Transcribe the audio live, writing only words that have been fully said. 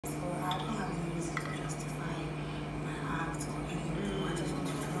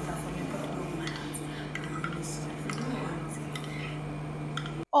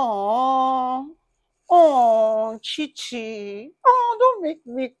Oh, oh, Chichi. Oh, don't make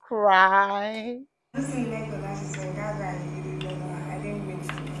me cry. This is like the last said that I really don't know. I didn't mean to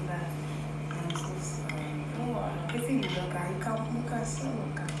do that. I'm so sorry. Oh, if you look at you can see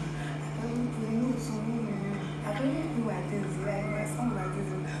look at I don't know so I don't do like this, like something like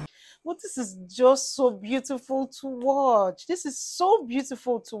this. But this is just so beautiful to watch. This is so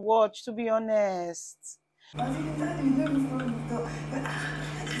beautiful to watch, to be honest. I think that is very fun though. But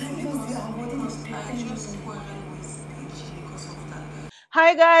I just see our body was just go ahead with stage because of that.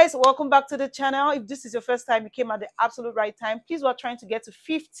 Hi guys, welcome back to the channel. If this is your first time, you came at the absolute right time. Please, we're trying to get to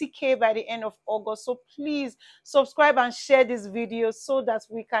 50k by the end of August, so please subscribe and share this video so that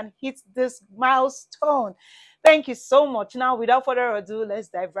we can hit this milestone. Thank you so much. Now, without further ado, let's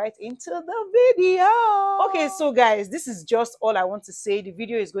dive right into the video. Okay, so guys, this is just all I want to say. The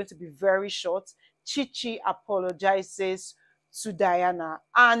video is going to be very short. Chichi apologizes to Diana,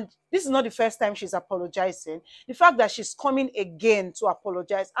 and this is not the first time she's apologizing. The fact that she's coming again to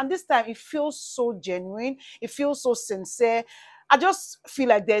apologize, and this time it feels so genuine, it feels so sincere. I just feel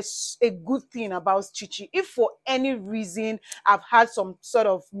like there's a good thing about Chichi. If for any reason I've had some sort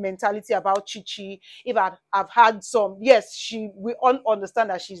of mentality about Chichi, if I've had some, yes, we all understand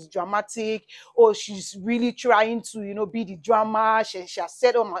that she's dramatic, or she's really trying to, be the drama. She has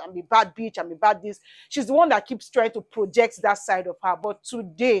said, oh, I'm a bad bitch, I'm a bad this. She's the one that keeps trying to project that side of her. But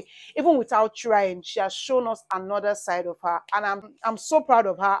today, even without trying, she has shown us another side of her. And I'm so proud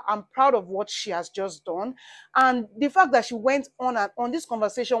of her. I'm proud of what she has just done. And the fact that she went on and on, this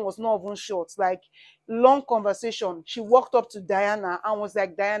conversation was not even short, like long conversation. She walked up to Diana and was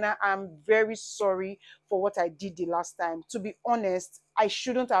like, Diana, I'm very sorry for what I did the last time. To be honest, I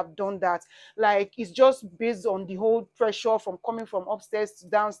shouldn't have done that. Like, it's just based on the whole pressure from coming from upstairs to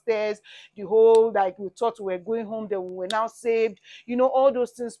downstairs, the whole, like, we thought we were going home, then we were now saved. All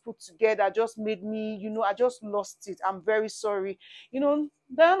those things put together just made me, I just lost it. I'm very sorry.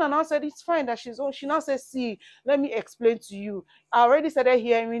 Diana now said it's fine that she now says, see, let me explain to you. I already started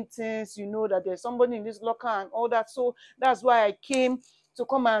hearing things, that there's somebody in this locker and all that. So that's why I came to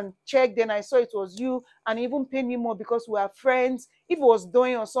come and check. Then I saw it was you, and even pay me more because we are friends. If it was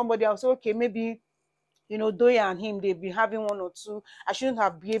Doing or somebody, I would say, okay, maybe Doya and him, they've been having one or two. I shouldn't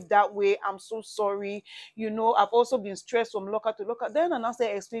have behaved that way. I'm so sorry. I've also been stressed from locker to locker. Then and after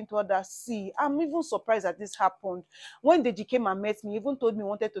I explained to her that, see, I'm even surprised that this happened. When Deji came and met me, he even told me he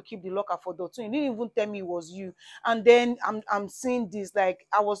wanted to keep the locker for Dotun. He didn't even tell me it was you. And then I'm seeing this, like,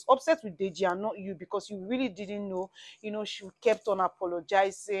 I was upset with Deji and not you, because you really didn't know. She kept on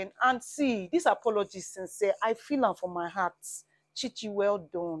apologizing. And see, this apology is sincere. I feel them from my heart. Chichi, well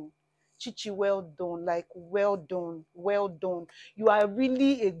done. Chichi, well done, like, well done, well done. You are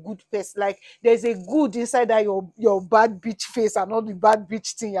really a good person. Like, there's a good inside that your bad bitch face and all the bad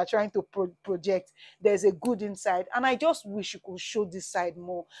bitch thing you're trying to project. There's a good inside, and I just wish you could show this side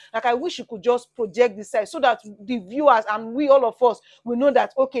more. Like, I wish you could just project this side so that the viewers and we, all of us, will know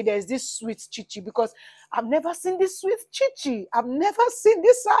that, okay, there's this sweet Chichi, because I've never seen this sweet Chichi. I've never seen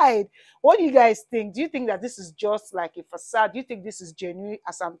this side. What do you guys think? Do you think that this is just like a facade? Do you think this is genuine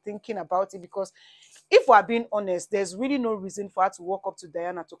as I'm thinking about it? Because if we're being honest, there's really no reason for her to walk up to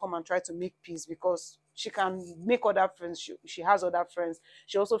Diana to come and try to make peace, because she can make other friends. She has other friends.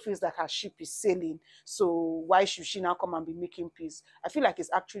 She also feels like her ship is sailing. So why should she now come and be making peace? I feel like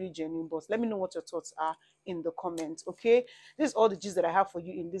it's actually genuine, but let me know what your thoughts are in the comments, okay? This is all the gist that I have for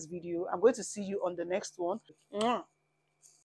you in this video. I'm going to see you on the next one.